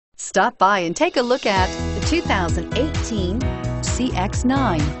Stop by and take a look at the 2018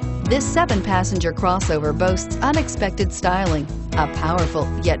 CX-9. This 7-passenger crossover boasts unexpected styling, a powerful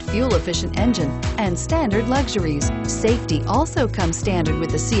yet fuel-efficient engine, and standard luxuries. Safety also comes standard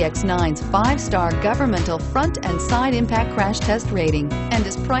with the CX-9's 5-star governmental front and side impact crash test rating and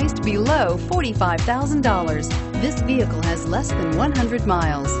is priced below $45,000. This vehicle has less than 100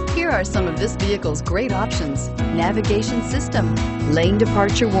 miles. Here are some of this vehicle's great options: navigation system, lane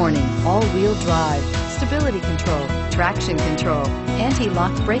departure warning, all-wheel drive, stability control, traction control,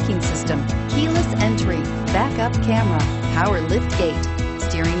 anti-lock braking system, keyless entry, backup camera, power lift gate,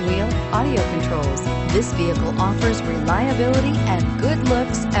 steering wheel audio controls. This vehicle offers reliability and good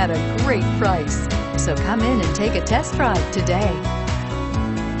looks at a great price. So come in and take a test drive today.